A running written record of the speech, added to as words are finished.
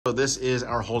So this is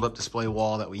our hold-up display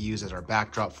wall that we use as our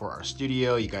backdrop for our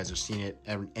studio. You guys have seen it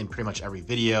in pretty much every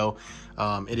video.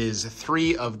 It is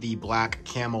 3 of the black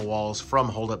camo walls from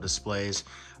Hold Up Displays.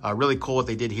 Really cool what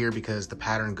they did here because the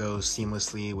pattern goes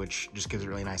seamlessly, which just gives it a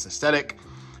really nice aesthetic.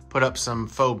 Put up some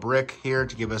faux brick here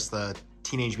to give us the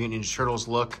Teenage Mutant Ninja Turtles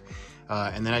look.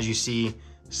 And then as you see,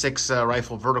 6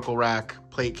 rifle vertical rack,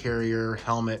 plate carrier,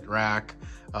 helmet rack,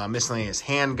 miscellaneous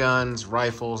handguns,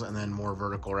 rifles, and then more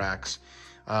vertical racks.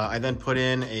 I then put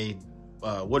in a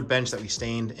wood bench that we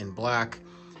stained in black,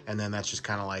 and then that's just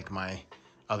kind of like my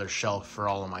other shelf for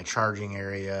all of my charging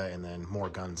area, and then more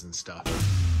guns and stuff.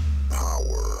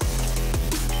 Power.